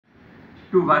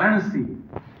to Varanasi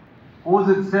owes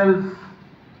itself,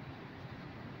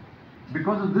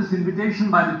 because of this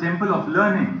invitation by the Temple of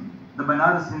Learning, the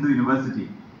Banaras Hindu University.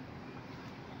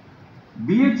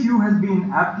 BHU has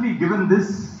been aptly given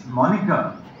this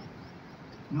moniker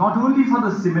not only for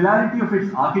the similarity of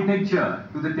its architecture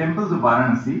to the temples of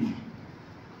Varanasi,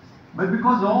 but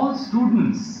because all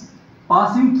students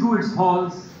passing through its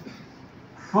halls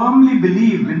firmly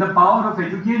believe in the power of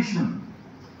education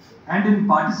and in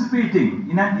participating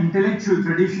in an intellectual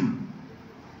tradition.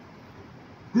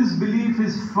 This belief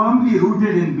is firmly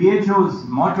rooted in BHU's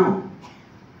motto,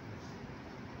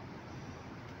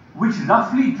 which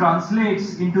roughly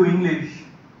translates into English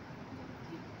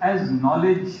as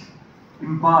knowledge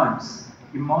imparts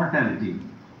immortality.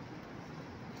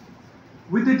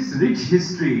 With its rich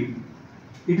history,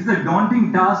 it is a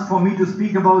daunting task for me to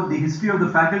speak about the history of the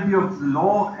Faculty of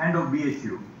Law and of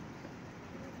BHU.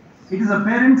 It is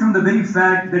apparent from the very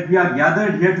fact that we are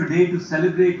gathered here today to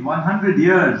celebrate 100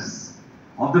 years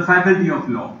of the Faculty of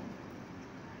Law.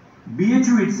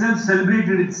 BHU itself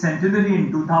celebrated its centenary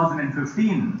in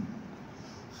 2015.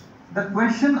 The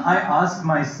question I asked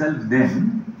myself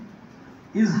then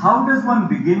is, how does one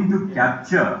begin to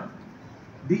capture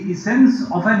the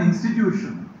essence of an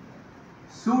institution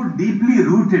so deeply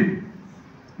rooted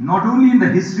not only in the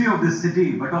history of this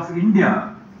city but of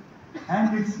India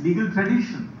and its legal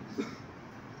tradition,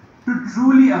 to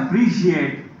truly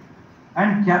appreciate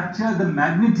and capture the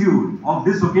magnitude of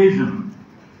this occasion?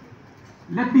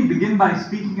 Let me begin by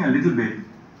speaking a little bit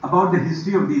about the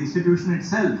history of the institution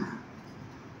itself.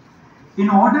 In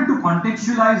order to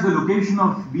contextualize the location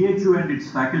of BHU and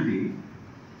its Faculty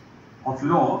of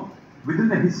Law within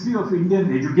the history of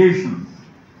Indian education,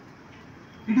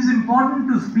 it is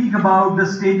important to speak about the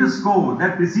status quo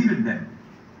that preceded them.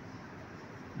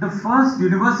 The first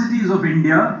universities of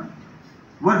India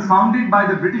were founded by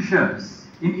the Britishers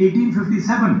in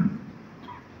 1857.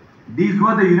 These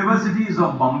were the universities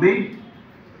of Bombay,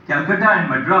 Calcutta and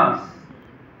Madras,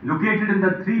 located in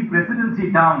the three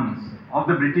presidency towns of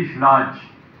the British Raj.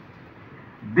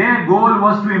 Their goal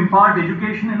was to impart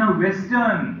education in a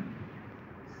Western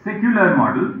secular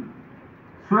model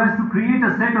so as to create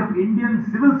a set of Indian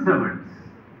civil servants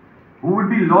who would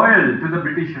be loyal to the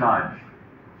British Raj.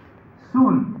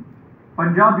 Soon,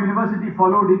 Punjab University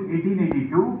followed in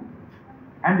 1882,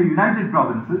 and the United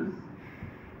Provinces,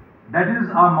 that is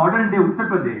our modern day Uttar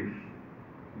Pradesh,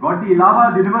 got the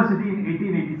Allahabad University in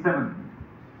 1887.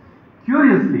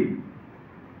 Curiously,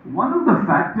 one of the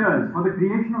factors for the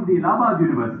creation of the Allahabad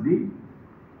University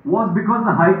was because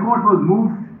the High Court was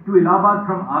moved to Allahabad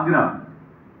from Agra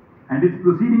and its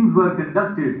proceedings were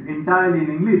conducted entirely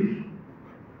in English.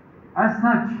 As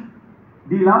such,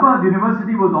 the Allahabad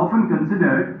University was often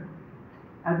considered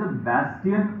as a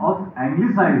bastion of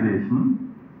Anglicization,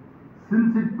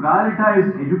 since it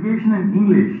prioritized education in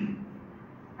English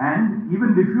and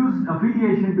even refused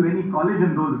affiliation to any college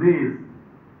in those days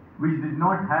which did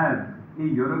not have a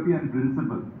European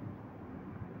principle.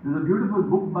 There is a beautiful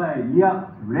book by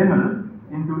Leah Rennell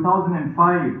in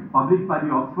 2005, published by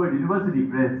the Oxford University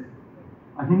Press,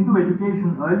 A Hindu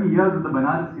Education Early Years of the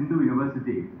Banaras Hindu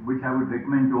University, which I would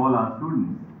recommend to all our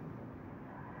students.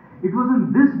 It was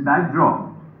in this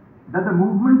backdrop that the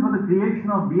movement for the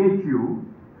creation of BHU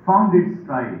found its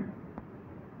stride.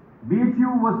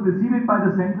 BHU was preceded by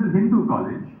the Central Hindu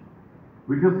College,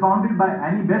 which was founded by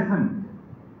Annie Besant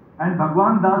and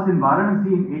Bhagwan Das in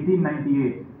Varanasi in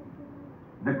 1898.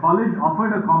 The college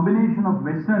offered a combination of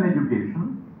Western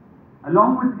education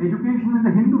along with education in the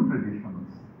Hindu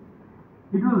traditions.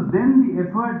 It was then the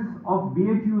efforts of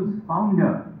BHU's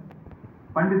founder,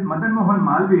 Pandit Madan Mohan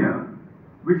Malviya,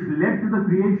 which led to the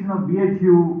creation of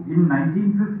BHU in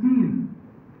 1915.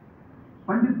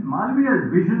 Pandit Malviya's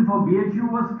vision for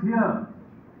BHU was clear,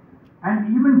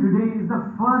 and even today is the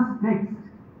first text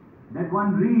that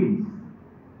one reads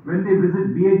when they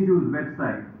visit BHU's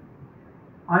website.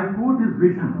 I quote his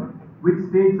vision, which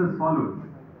states as follows: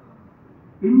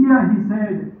 India, he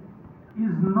said,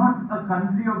 is not a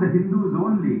country of the Hindus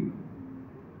only.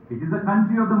 It is a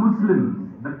country of the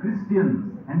Muslims, the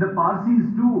Christians, and the Parsis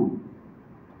too.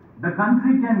 The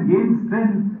country can gain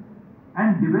strength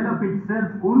and develop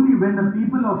itself only when the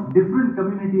people of different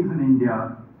communities in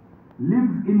India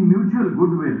live in mutual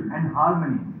goodwill and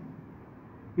harmony.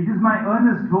 It is my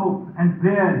earnest hope and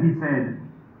prayer, he said,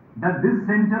 that this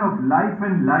center of life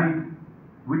and light,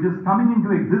 which is coming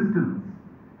into existence,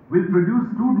 will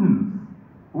produce students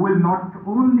who will not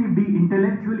only be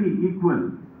intellectually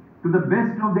equal to the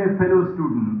best of their fellow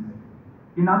students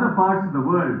in other parts of the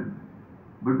world,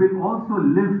 but will also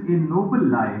live a noble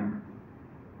life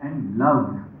and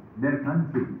love their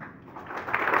country.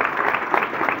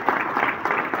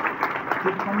 So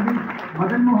Pandit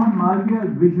Madan Mohan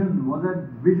Malviya's vision was a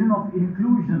vision of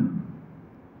inclusion,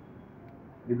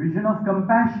 a vision of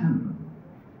compassion,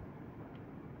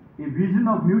 a vision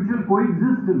of mutual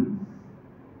coexistence,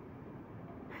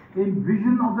 a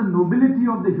vision of the nobility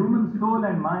of the human soul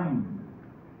and mind,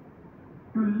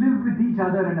 to live with each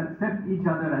other and accept each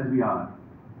other as we are.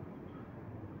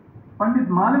 Pandit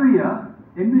Malviya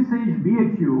envisaged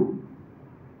BHU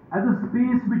as a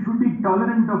space which would be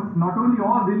tolerant of not only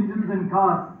all religions and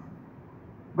castes,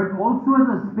 but also as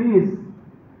a space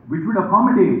which would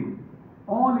accommodate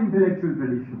all intellectual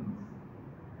traditions.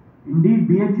 Indeed,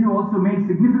 BHU also made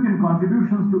significant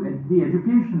contributions to the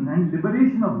education and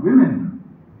liberation of women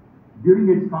during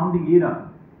its founding era.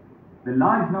 The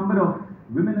large number of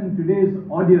women in today's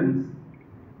audience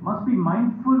must be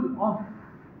mindful of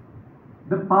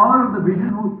the power of the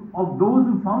vision of those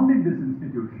who founded this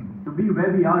institution to be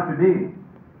where we are today.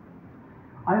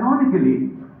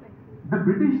 Ironically, the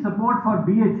British support for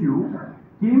BHU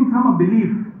came from a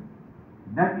belief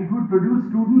that it would produce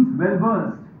students well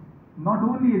versed not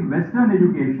only in Western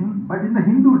education but in the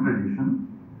Hindu tradition,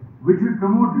 which would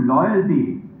promote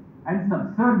loyalty and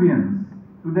subservience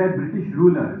to their British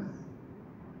rulers.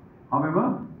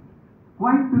 However,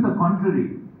 quite to the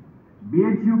contrary,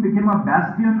 BHU became a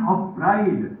bastion of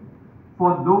pride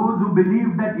for those who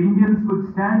believed that Indians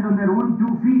could stand on their own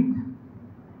 2 feet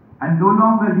and no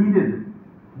longer needed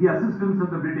the assistance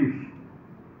of the British.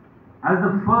 As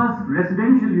the first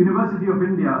residential university of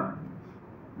India,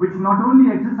 which not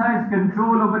only exercised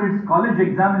control over its college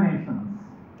examinations,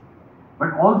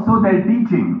 but also their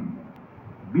teaching,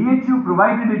 BHU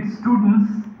provided its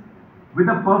students with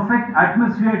a perfect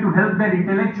atmosphere to help their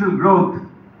intellectual growth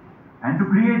and to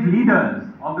create leaders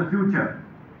of the future.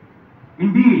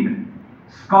 Indeed,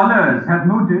 scholars have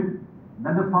noted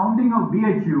that the founding of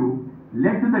BHU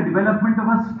led to the development of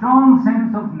a strong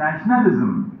sense of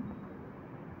nationalism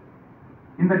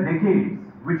in the decades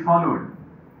which followed.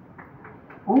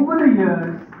 Over the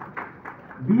years,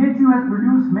 BHU has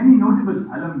produced many notable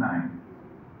alumni.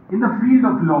 In the field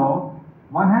of law,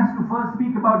 one has to first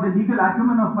speak about the legal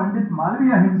acumen of Pandit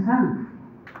Malviya himself.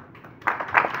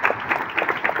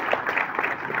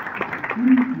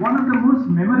 In one of the most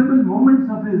memorable moments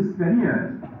of his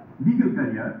career, legal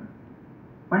career,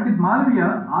 Pandit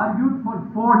Malviya argued for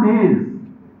 4 days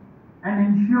and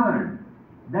ensured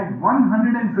that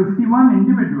 151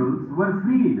 individuals were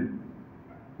freed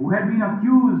who had been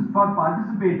accused for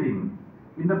participating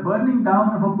in the burning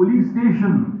down of a police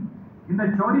station in the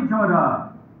Chauri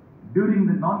Chaura during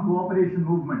the non-cooperation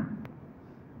movement.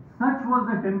 Such was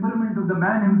the temperament of the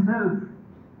man himself,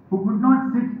 who could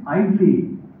not sit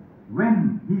idly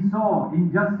when he saw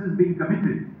injustice being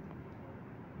committed.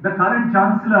 The current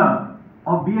Chancellor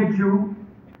of BHU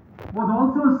was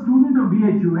also a student of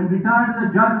BHU and retired as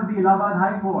a judge of the Allahabad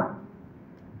High Court.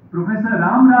 Professor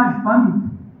Ramraj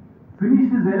Pant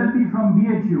finished his LLB from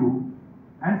BHU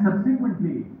and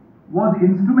subsequently was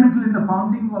instrumental in the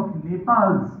founding of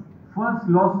Nepal's first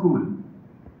law school.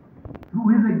 Through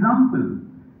his example,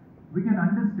 we can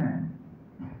understand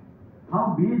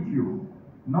how BHU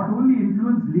not only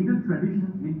influenced legal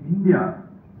tradition in India,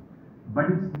 but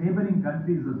its neighboring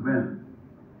countries as well.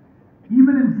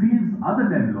 Even in fields other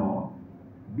than law,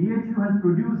 BHU has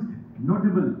produced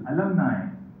notable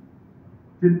alumni.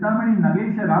 Chintamani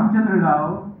Nagesha Ramchandra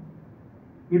Rao,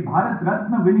 a Bharat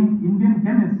Ratna winning Indian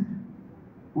chemist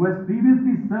who has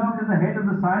previously served as the head of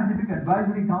the Scientific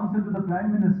Advisory Council to the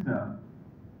Prime Minister,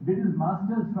 did his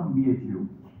masters from BHU.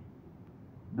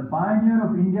 The pioneer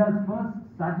of India's first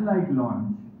satellite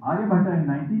launch, Aryabhatta, in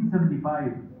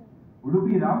 1975,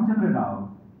 Udupi Ramchandra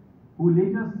Rao, who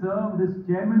later served as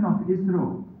chairman of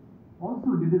ISRO,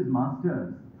 also did his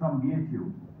masters from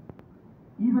BHU.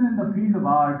 Even in the field of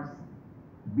arts,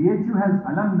 BHU has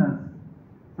alumnus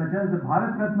such as the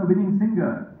Bharat Ratna winning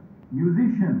singer,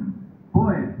 musician,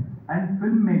 poet and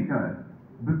filmmaker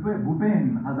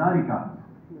Bhupen Hazarika.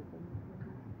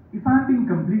 If I am being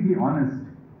completely honest,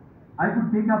 I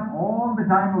could take up all the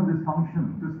time of this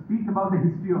function to speak about the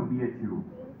history of BHU,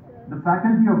 the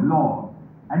Faculty of Law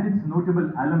and its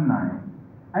notable alumni,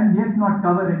 and yet not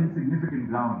cover any significant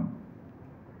ground.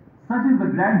 Such is the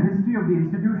grand history of the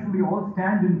institution we all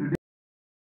stand in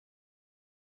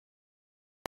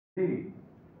today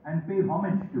and pay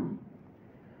homage to.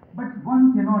 But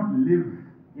one cannot live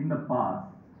in the past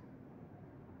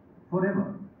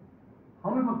forever,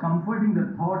 however comforting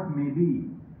the thought may be.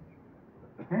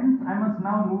 Hence, I must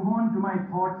now move on to my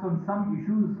thoughts on some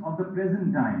issues of the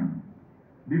present time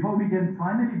before we can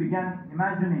finally begin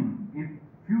imagining a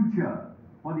future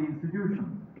for the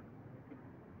institution.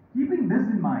 Keeping this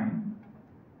in mind,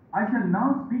 I shall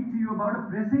now speak to you about a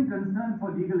pressing concern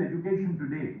for legal education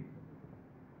today,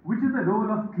 which is the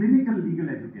role of clinical legal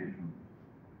education.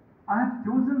 I have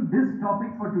chosen this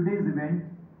topic for today's event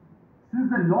since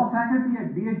the law faculty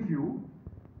at BHU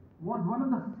was one of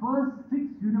the first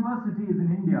 6 universities in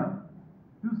India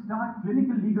to start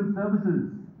clinical legal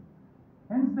services.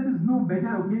 Hence, there is no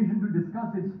better occasion to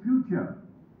discuss its future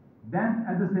than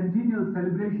at the Centennial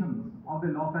Celebrations of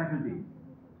the law faculty.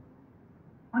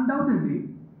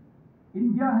 Undoubtedly,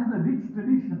 India has a rich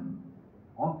tradition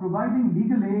of providing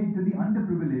legal aid to the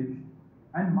underprivileged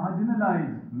and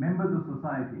marginalized members of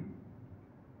society.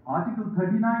 Article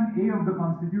 39A of the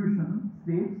Constitution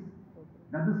states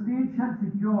that the state shall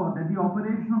secure that the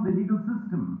operation of the legal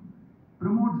system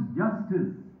promotes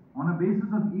justice on a basis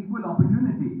of equal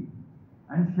opportunity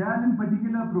and shall in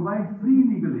particular provide free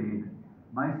legal aid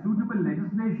by suitable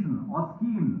legislation or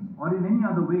schemes or in any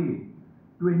other way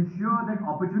to ensure that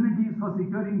opportunities for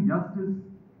securing justice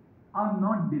are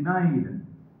not denied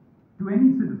to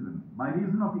any citizen by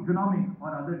reason of economic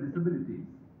or other disabilities.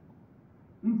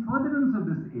 In furtherance of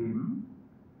this aim,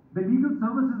 the Legal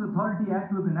Services Authority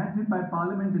Act was enacted by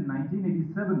Parliament in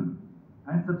 1987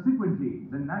 and subsequently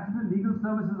the National Legal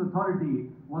Services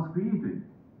Authority was created.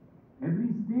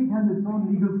 Every state has its own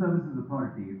legal services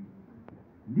authority.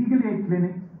 Legal aid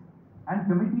clinics and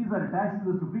committees are attached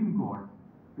to the Supreme Court,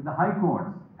 to the High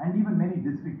Courts and even many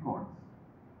district courts.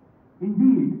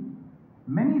 Indeed,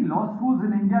 many law schools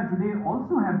in India today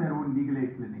also have their own legal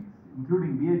aid clinics,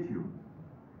 including BHU.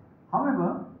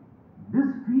 However, this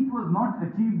feat was not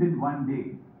achieved in one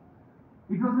day.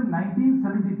 It was in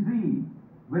 1973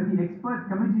 when the Expert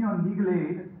Committee on Legal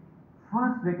Aid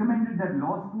first recommended that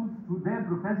law schools, through their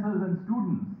professors and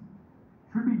students,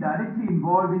 should be directly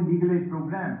involved in legal aid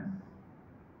programs.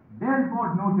 Their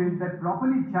report noted that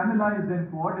properly channelized and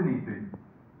coordinated,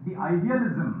 the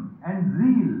idealism and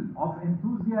zeal of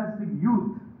enthusiastic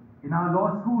youth in our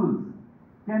law schools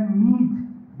can meet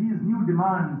these new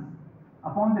demands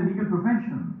upon the legal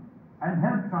profession and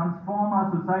help transform our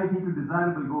society to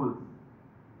desirable goals.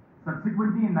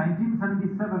 Subsequently, in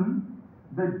 1977,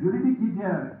 the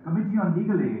Jurisdicture Committee on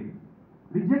Legal Aid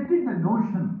rejected the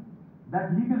notion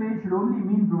that legal aid should only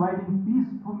mean providing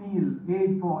piecemeal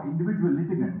aid for individual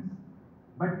litigants,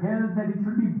 but held that it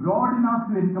should be broad enough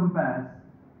to encompass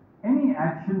any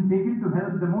action taken to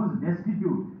help the most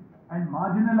destitute and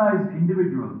marginalized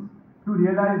individuals to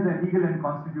realize their legal and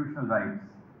constitutional rights.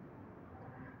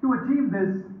 To achieve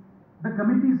this, the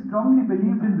committee strongly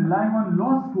believed in relying on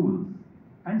law schools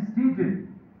and stated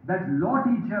that law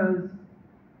teachers,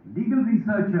 legal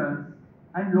researchers,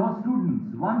 and law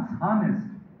students, once harnessed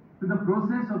to the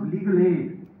process of legal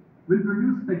aid, will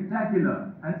produce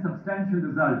spectacular and substantial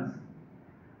results.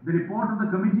 The report of the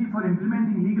Committee for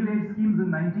Implementing Legal Aid Schemes in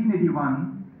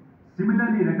 1981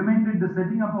 similarly recommended the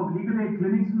setting up of legal aid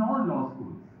clinics in all law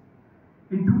schools.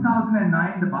 In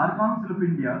 2009, the Bar Council of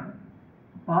India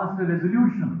passed a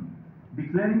resolution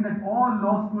declaring that all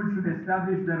law schools should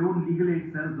establish their own legal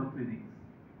aid cells or clinics.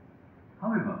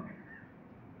 However,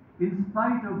 in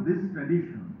spite of this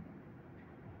tradition,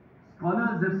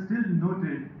 scholars have still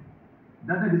noted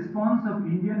that the response of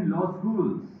Indian law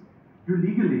schools to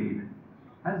legal aid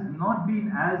has not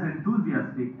been as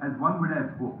enthusiastic as one would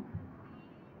have hoped.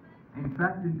 In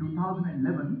fact, in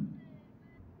 2011,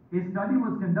 a study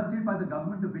was conducted by the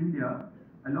Government of India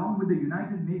along with the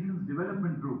United Nations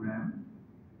Development Programme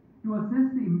to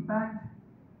assess the impact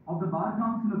of the Bar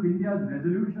Council of India's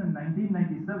resolution in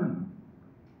 1997,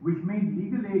 which made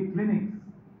legal aid clinics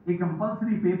a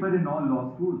compulsory paper in all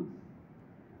law schools.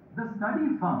 The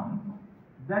study found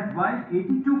that while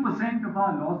 82% of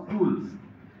our law schools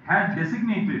had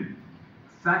designated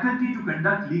faculty to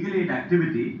conduct legal aid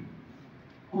activity,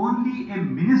 only a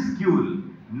minuscule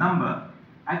number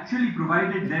actually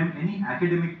provided them any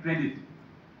academic credit.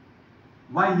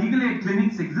 While legal aid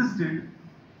clinics existed,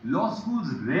 law schools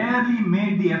rarely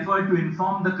made the effort to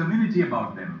inform the community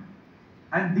about them,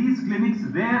 and these clinics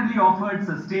rarely offered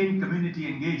sustained community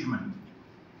engagement.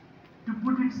 To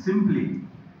put it simply,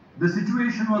 the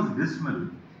situation was dismal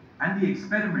and the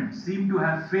experiment seemed to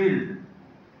have failed,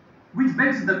 which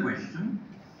begs the question,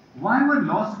 why were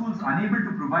law schools unable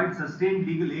to provide sustained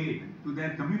legal aid to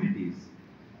their communities?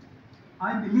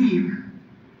 I believe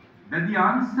that the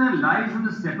answer lies in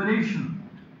the separation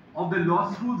of the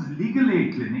law school's legal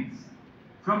aid clinics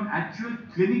from actual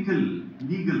clinical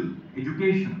legal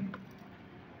education.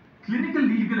 Clinical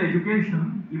legal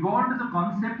education evolved as a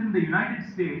concept in the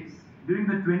United States during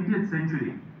the 20th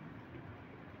century.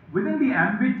 Within the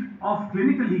ambit of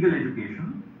clinical legal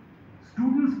education,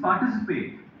 students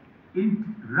participate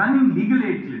in running legal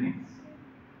aid clinics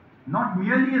not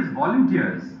merely as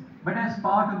volunteers but as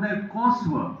part of their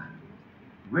coursework,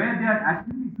 where they are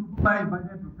actively supervised by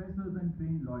their professors and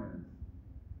trained lawyers.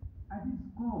 At its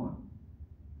core,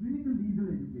 clinical legal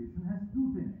education has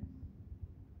two tenets.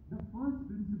 The first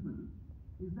principle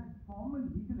is that formal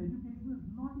legal education is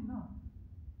not enough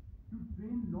to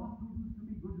train law students to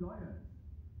be good lawyers,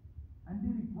 and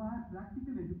they require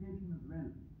practical education as well.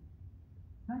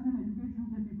 Such an education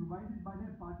can be provided by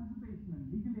their participation in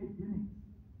legal aid clinics,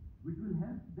 which will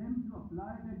help them to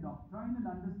apply their doctrinal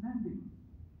understanding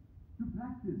to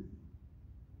practice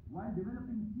while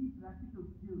developing key practical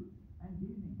skills and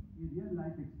gaining a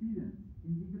real-life experience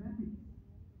in legal ethics.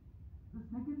 The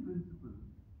second principle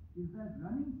is that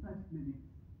running such clinics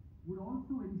would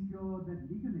also ensure that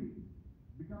legal aid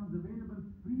becomes available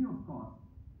free of cost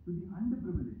to the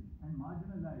underprivileged and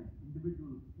marginalized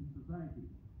individuals in society.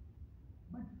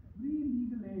 But free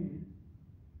legal aid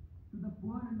to the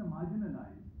poor and the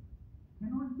marginalized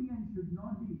cannot be and should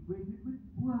not be equated with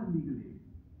poor legal aid,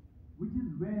 which is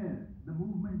where the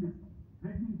movement is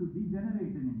threatening to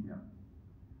degenerate in India.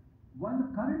 While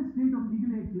the current state of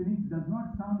legal aid clinics does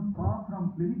not sound far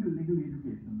from clinical legal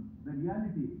education, the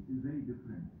reality is very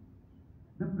different.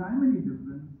 The primary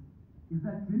difference is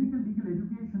that clinical legal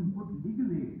education puts legal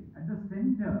aid at the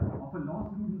center of a law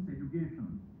student's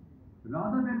education,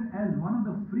 rather than as one of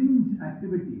the fringe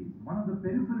activities, one of the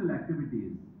peripheral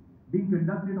activities being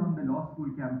conducted on the law school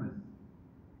campus.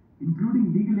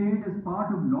 Including legal aid as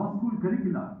part of law school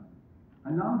curricula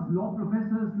allows law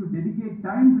professors to dedicate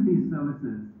time to these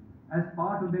services as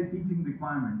part of their teaching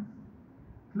requirements.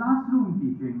 Classroom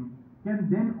teaching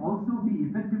can then also be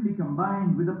effectively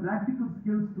combined with the practical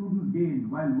skills students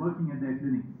gain while working at their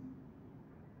clinics.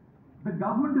 The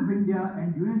Government of India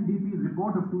and UNDP's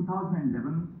report of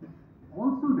 2011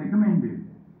 also recommended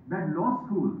that law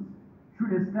schools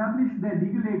should establish their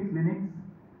legal aid clinics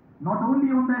not only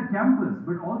on their campus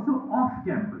but also off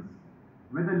campus,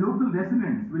 where the local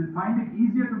residents will find it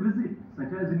easier to visit, such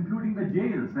as including the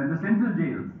jails and the central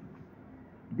jails.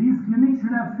 These clinics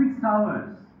should have fixed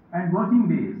hours and working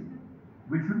days,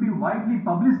 which should be widely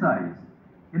publicized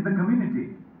in the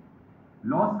community.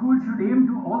 Law schools should aim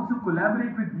to also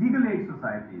collaborate with legal aid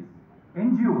societies,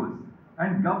 NGOs,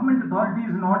 and government authorities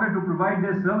in order to provide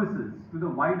their services to the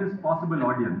widest possible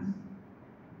audience.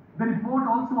 The report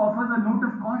also offers a note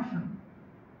of caution.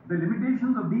 The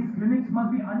limitations of these clinics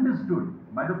must be understood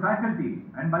by the faculty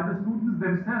and by the students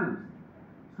themselves,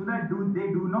 so that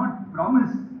they do not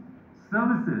promise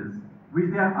services which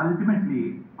they are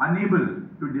ultimately unable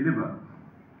to deliver.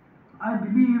 I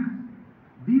believe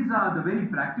these are the very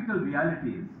practical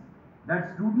realities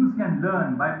that students can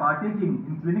learn by partaking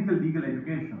in clinical legal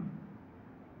education.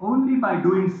 Only by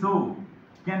doing so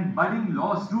can budding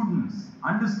law students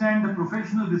understand the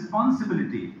professional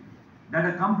responsibility that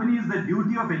accompanies the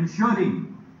duty of ensuring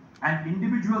an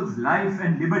individual's life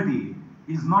and liberty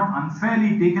is not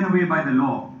unfairly taken away by the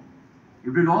law. It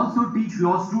will also teach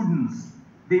law students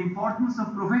the importance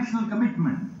of professional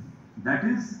commitment, that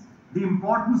is, the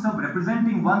importance of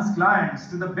representing one's clients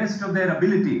to the best of their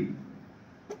ability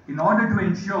in order to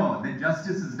ensure that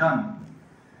justice is done.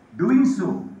 Doing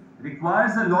so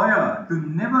requires a lawyer to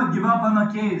never give up on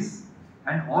a case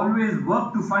and always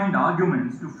work to find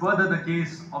arguments to further the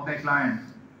case of their client.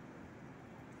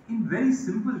 In very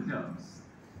simple terms,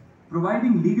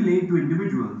 providing legal aid to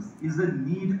individuals is the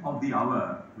need of the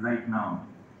hour right now.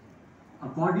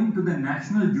 According to the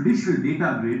National Judicial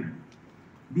Data Grid,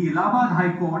 the Allahabad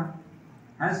High Court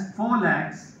has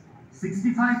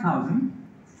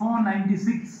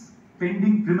 4,65,496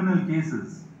 pending criminal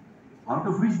cases, out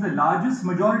of which the largest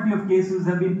majority of cases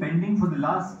have been pending for the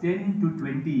last 10 to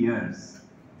 20 years.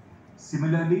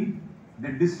 Similarly,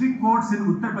 the district courts in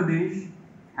Uttar Pradesh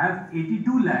have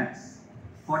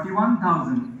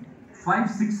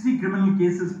 82,41,560 criminal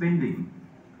cases pending,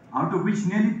 out of which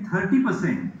nearly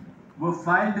 30% were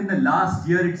filed in the last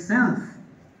year itself.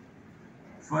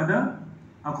 Further,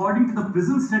 according to the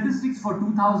prison statistics for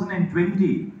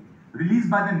 2020 released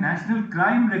by the National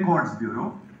Crime Records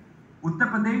Bureau, Uttar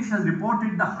Pradesh has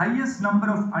reported the highest number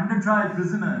of under-trial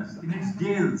prisoners in its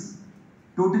jails,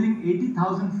 totaling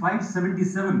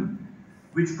 80,577,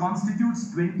 which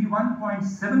constitutes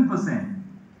 21.7%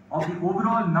 of the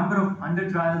overall number of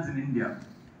under-trials in India.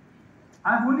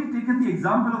 I have only taken the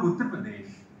example of Uttar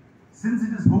Pradesh since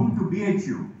it is home to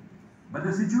BHU, but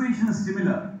the situation is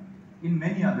similar in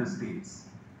many other states.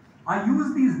 I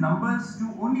use these numbers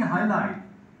to only highlight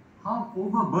how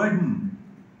overburdened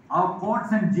our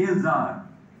courts and jails are.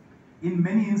 In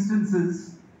many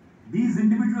instances, these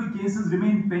individual cases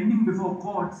remain pending before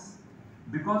courts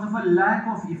because of a lack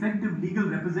of effective legal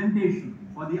representation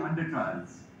for the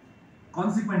under-trials.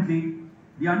 Consequently,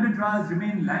 The under trials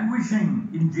remain languishing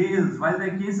in jails while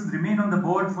their cases remain on the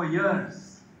board for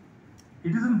years. It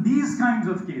is in these kinds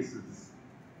of cases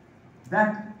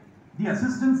that the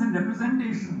assistance and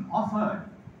representation offered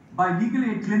by legal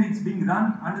aid clinics being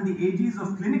run under the aegis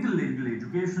of clinical legal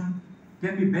education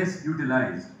can be best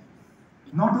utilized.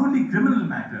 Not only criminal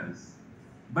matters,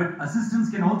 but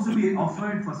assistance can also be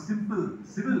offered for simple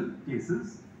civil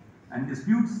cases and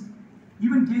disputes,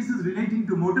 even cases relating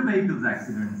to motor vehicles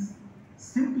accidents.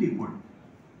 Simply put,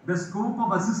 the scope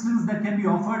of assistance that can be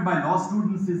offered by law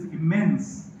students is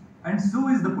immense, and so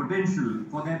is the potential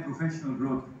for their professional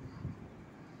growth.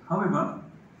 However,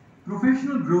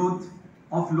 professional growth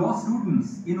of law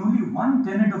students in only one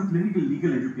tenet of clinical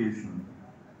legal education,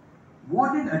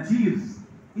 what it achieves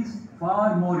is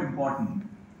far more important,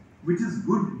 which is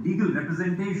good legal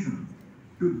representation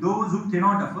to those who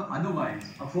cannot otherwise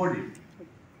afford it.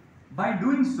 By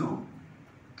doing so,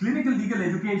 clinical legal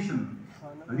education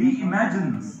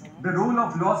reimagines the role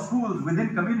of law schools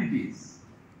within communities.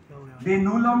 They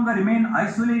no longer remain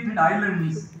isolated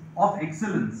islands of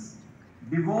excellence,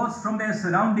 divorced from their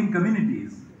surrounding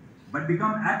communities, but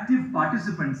become active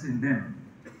participants in them.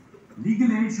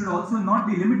 Legal aid should also not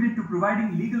be limited to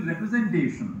providing legal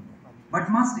representation, but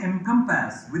must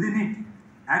encompass within it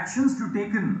actions to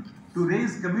taken to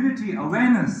raise community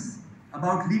awareness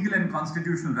about legal and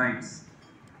constitutional rights.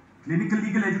 Clinical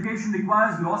legal education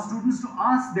requires law students to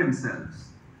ask themselves,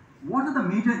 what are the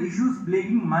major issues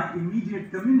plaguing my immediate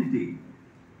community,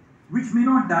 which may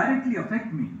not directly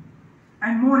affect me?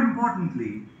 And more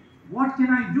importantly, what can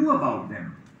I do about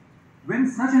them? When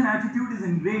such an attitude is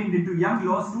ingrained into young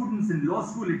law students in law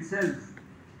school itself,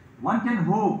 one can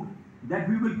hope that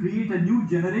we will create a new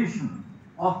generation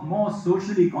of more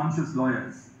socially conscious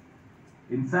lawyers.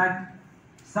 In fact,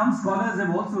 some scholars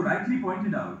have also rightly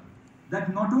pointed out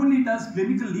that not only does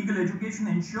clinical legal education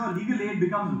ensure legal aid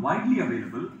becomes widely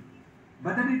available,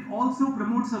 but that it also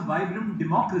promotes a vibrant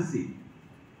democracy.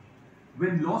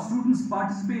 When law students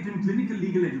participate in clinical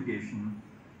legal education,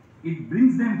 it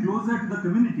brings them closer to the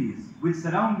communities which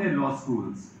surround their law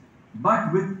schools,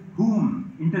 but with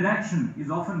whom interaction is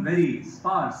often very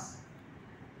sparse.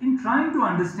 In trying to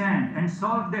understand and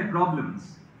solve their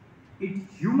problems, it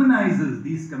humanizes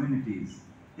these communities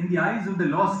in the eyes of the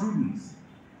law students,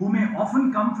 who may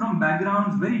often come from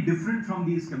backgrounds very different from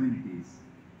these communities.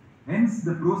 Hence,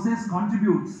 the process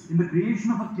contributes in the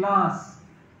creation of a class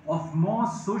of more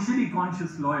socially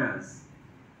conscious lawyers,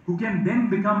 who can then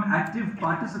become active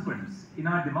participants in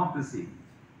our democracy.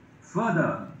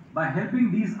 Further, by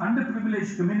helping these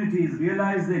underprivileged communities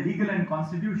realize their legal and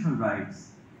constitutional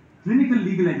rights, clinical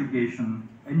legal education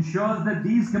ensures that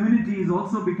these communities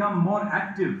also become more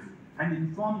active and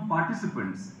informed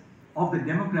participants of the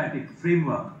democratic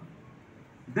framework.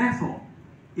 Therefore,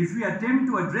 if we attempt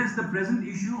to address the present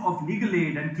issue of legal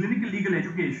aid and clinical legal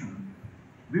education,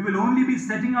 we will only be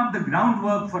setting up the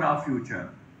groundwork for our future.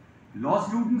 Law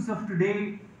students of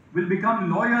today will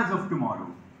become lawyers of tomorrow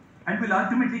and will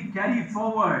ultimately carry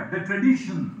forward the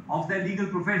tradition of their legal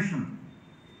profession.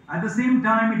 At the same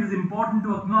time, it is important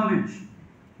to acknowledge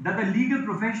that the legal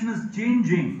profession is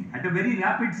changing at a very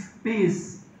rapid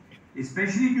pace,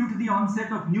 especially due to the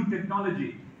onset of new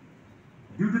technology.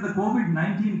 Due to the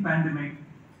COVID-19 pandemic,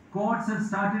 courts have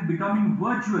started becoming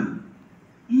virtual.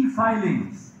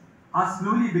 E-filings are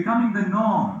slowly becoming the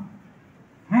norm.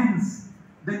 Hence,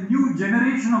 the new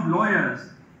generation of lawyers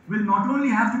will not only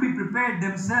have to be prepared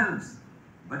themselves,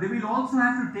 but they will also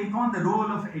have to take on the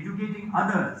role of educating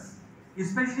others,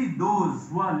 especially those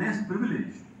who are less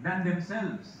privileged than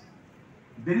themselves.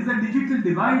 There is a digital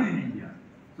divide in India,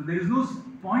 so there is no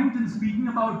point in speaking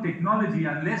about technology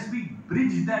unless we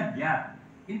bridge that gap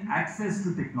in access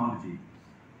to technology.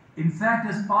 In fact,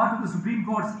 as part of the Supreme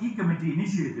Court's E-Committee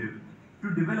initiative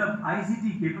to develop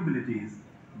ICT capabilities,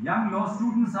 young law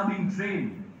students are being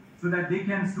trained so that they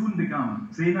can soon become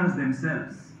trainers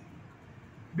themselves.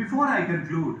 Before I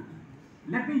conclude,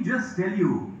 let me just tell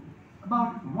you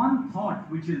about one thought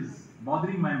which is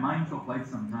bothering my mind for quite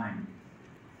some time.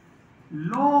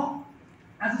 Law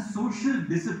as a social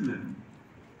discipline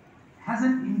has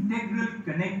an integral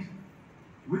connect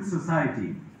with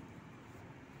society.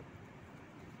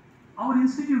 Our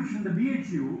institution, the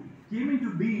BHU, came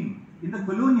into being in the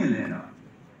colonial era.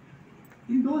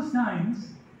 In those times,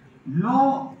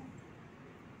 law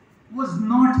was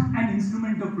not an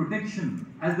instrument of protection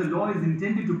as the law is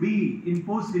intended to be in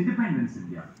post-independence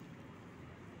India.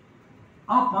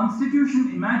 Our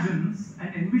constitution imagines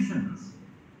and envisions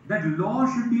that law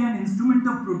should be an instrument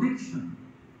of protection,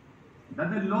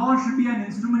 that the law should be an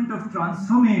instrument of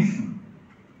transformation,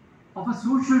 of a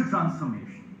social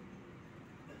transformation.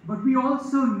 But we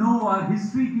also know, our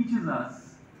history teaches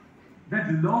us,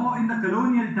 that law in the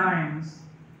colonial times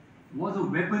was a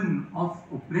weapon of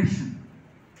oppression.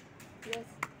 Yes.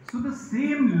 So the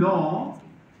same law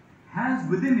has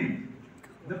within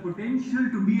it the potential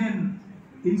to be an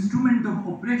instrument of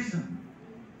oppression,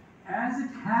 as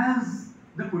it has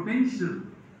the potential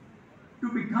to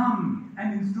become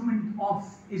an instrument of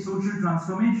a social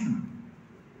transformation.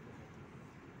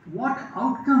 What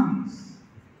outcomes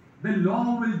the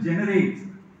law will generate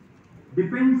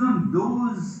depends on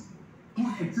those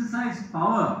who exercise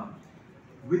power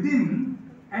within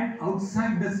and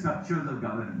outside the structures of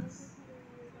governance.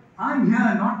 I'm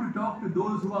here not to talk to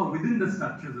those who are within the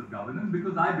structures of governance,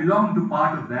 because I belong to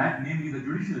part of that, namely the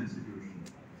judicial institution.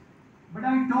 But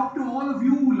I talk to all of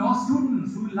you law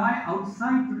students who lie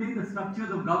outside today the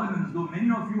structures of governance, though many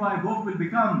of you I hope will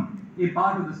become a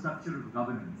part of the structure of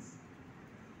governance.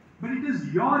 But it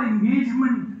is your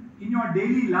engagement in your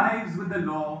daily lives with the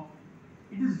law,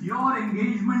 it is your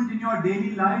engagement in your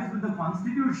daily lives with the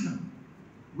Constitution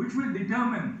which will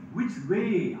determine which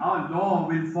way our law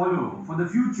will follow for the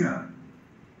future.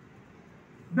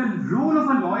 The role of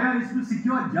a lawyer is to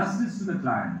secure justice to the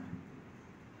client.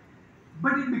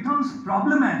 But it becomes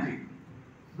problematic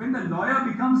when the lawyer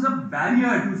becomes a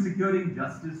barrier to securing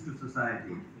justice to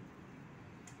society.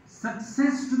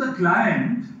 Success to the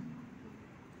client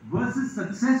versus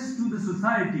success to the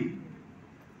society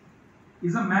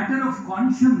is a matter of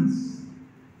conscience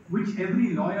which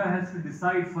every lawyer has to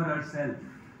decide for herself.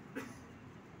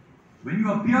 When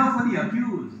you appear for the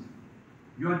accused,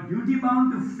 you are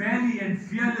duty-bound to fairly and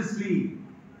fearlessly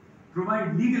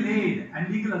provide legal aid and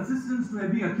legal assistance to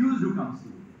every accused who comes to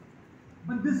you.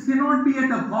 But this cannot be at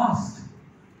the cost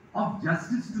of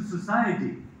justice to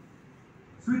society.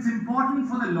 So it's important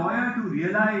for the lawyer to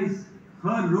realize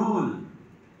her role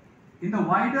in the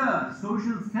wider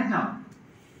social setup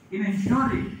in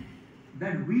ensuring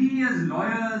that we as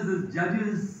lawyers, as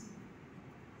judges,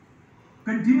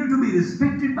 continue to be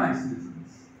respected by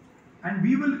citizens. And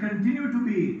we will continue to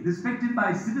be respected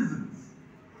by citizens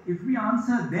if we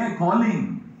answer their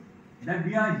calling that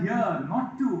we are here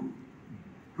not to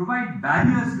provide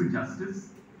barriers to justice,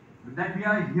 but that we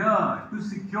are here to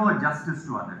secure justice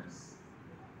to others.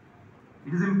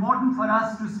 It is important for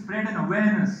us to spread an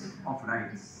awareness of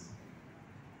rights.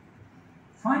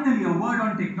 Finally, a word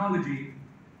on technology.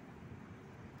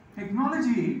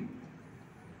 Technology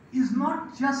is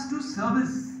not just to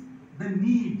service the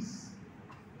needs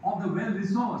of the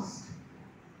well-resourced,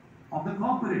 of the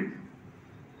corporate,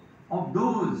 of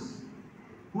those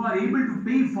who are able to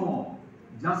pay for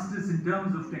justice in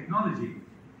terms of technology.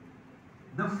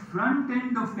 The front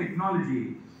end of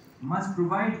technology must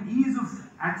provide ease of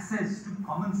access to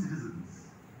common citizens.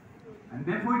 And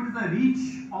therefore it is the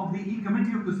reach of the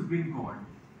E-Committee of the Supreme Court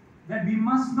that we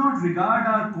must not regard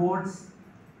our courts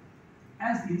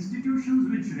as institutions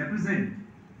which represent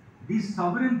the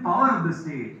sovereign power of the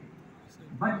state,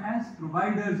 but as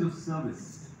providers of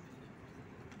service.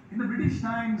 In the British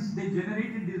times, they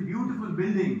generated these beautiful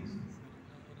buildings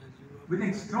with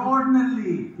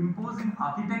extraordinarily imposing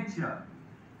architecture.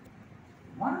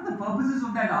 One of the purposes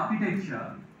of that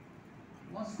architecture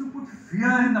was to put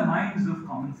fear in the minds of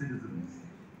common citizens,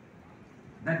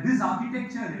 that this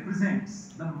architecture represents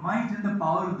the might and the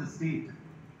power of the state.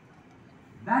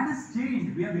 That has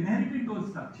changed. We have inherited those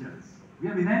structures. We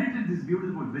have inherited these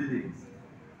beautiful buildings.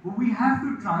 But we have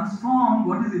to transform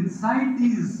what is inside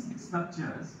these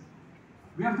structures.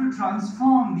 We have to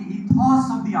transform the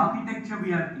ethos of the architecture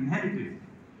we have inherited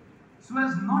so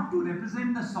as not to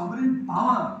represent the sovereign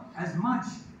power as much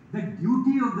the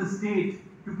duty of the state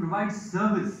to provide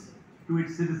service to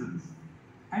its citizens.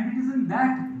 And it is in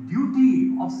that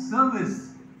duty of service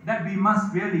that we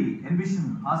must really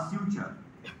envision our future.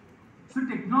 So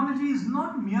technology is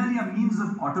not merely a means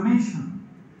of automation,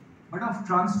 but of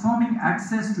transforming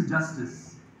access to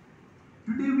justice.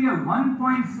 Today we have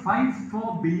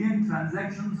 1.54 billion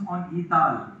transactions on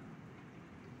e-Tal.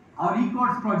 Our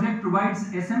e-Courts project provides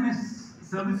SMS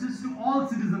services to all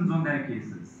citizens on their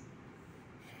cases.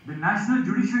 The National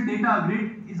Judicial Data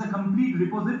Grid is a complete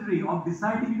repository of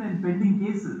deciding and pending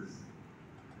cases.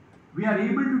 We are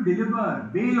able to deliver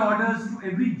bail orders to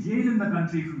every jail in the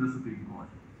country from the Supreme Court.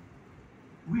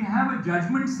 We have a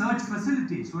judgment search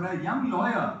facility, so a young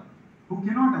lawyer who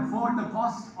cannot afford the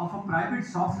cost of a private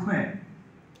software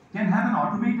can have an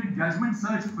automated judgment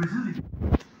search facility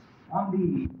on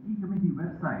the E-Committee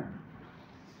website.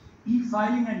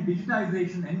 E-filing and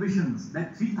digitization envisions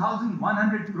that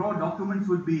 3,100 crore documents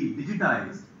would be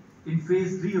digitized in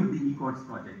phase 3 of the e-Courts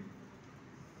project.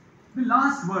 The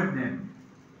last word then,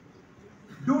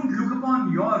 don't look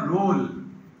upon your role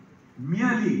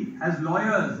merely as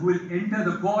lawyers who will enter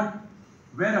the court,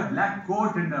 wear a black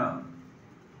coat and the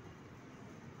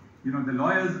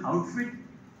lawyer's outfit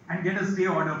and get a stay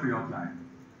order for your client.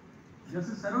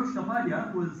 Justice Sarosh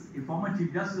Kapadia, who was a former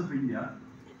Chief Justice of India,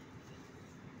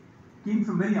 came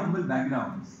from very humble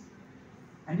backgrounds.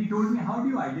 And he told me, how do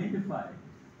you identify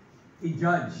a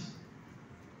judge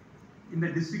in the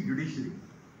district judiciary?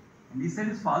 And he said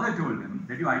his father told him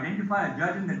that you identify a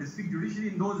judge in the district judiciary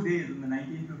in those days, in the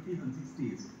 1950s and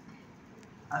 60s,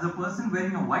 as a person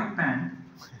wearing a white pant,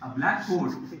 a black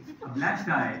coat, a black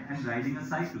tie, and riding a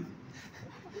cycle.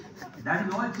 That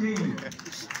has all changed.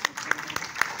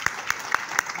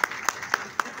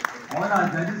 All our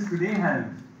judges today have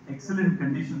excellent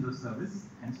conditions of service,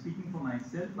 and speaking for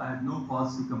myself, I have no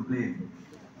cause to complain.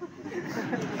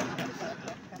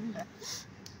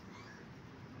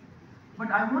 But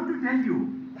I want to tell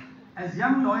you, as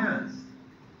young lawyers,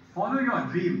 follow your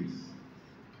dreams.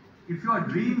 If your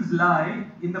dreams lie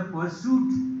in the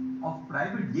pursuit of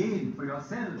private gain for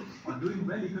yourselves or doing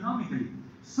well economically,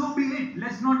 so be it.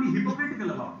 Let's not be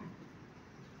hypocritical about it.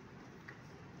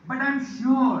 But I'm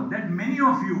sure that many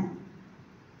of you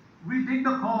will take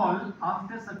the call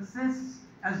after success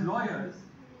as lawyers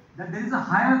that there is a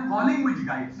higher calling which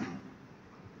guides you.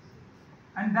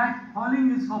 And that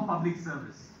calling is for public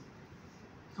service.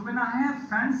 So when I have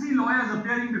fancy lawyers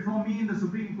appearing before me in the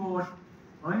Supreme Court,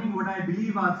 earning what I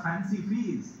believe are fancy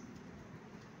fees,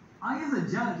 I as a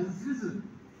judge and citizen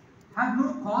have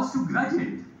no cause to grudge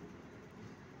it.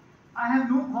 I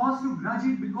have no cause to grudge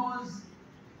it because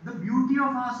the beauty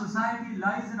of our society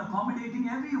lies in accommodating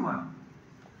everyone.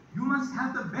 You must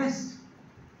have the best,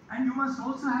 and you must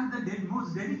also have the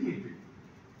most dedicated.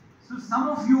 So some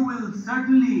of you will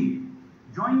certainly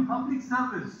join public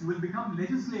service. You will become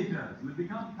legislators, you will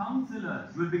become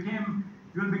councillors, you will become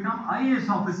IAS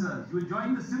officers, you will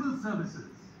join the civil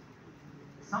services.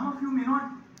 Some of you may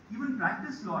not even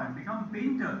practice law and become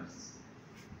painters,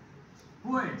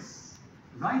 poets,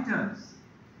 writers,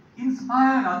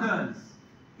 inspire others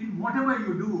in whatever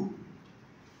you do,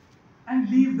 and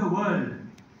leave the world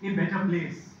a better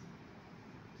place.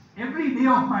 Every day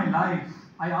of my life,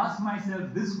 I ask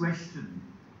myself this question: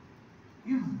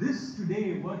 if this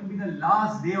today were to be the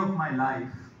last day of my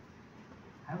life,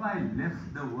 have I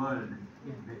left the world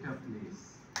a better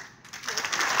place?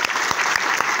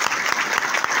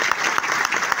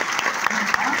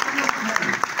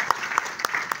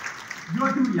 You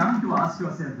are too young to ask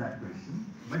yourself that question,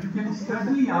 but you can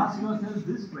certainly ask yourself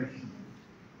this question: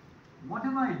 what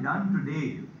have I done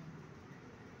today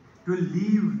to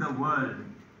leave the world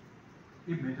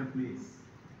a better place?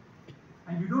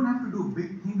 And you don't have to do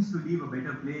big things to leave a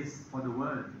better place for the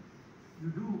world.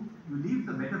 You leave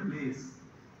the better place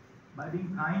by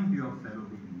being kind to your fellow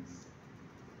beings,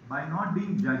 by not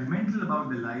being judgmental about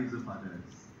the lives of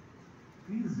others.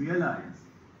 Please realize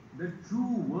the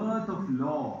true worth of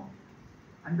law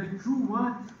and the true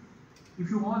worth,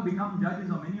 if you all become judges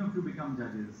or many of you become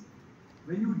judges,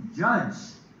 when you judge,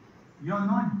 you are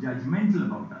not judgmental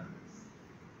about others.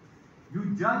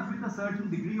 You judge with a certain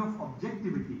degree of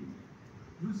objectivity.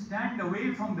 You stand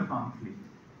away from the conflict.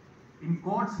 In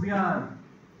courts, we are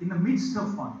in the midst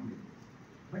of conflict.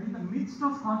 But in the midst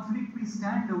of conflict, we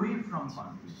stand away from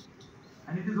conflict.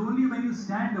 And it is only when you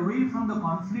stand away from the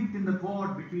conflict in the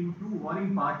court between two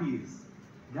warring parties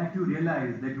that you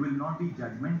realize that you will not be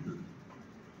judgmental.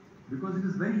 Because it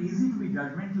is very easy to be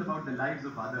judgmental about the lives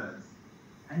of others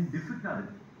and difficult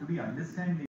to be understanding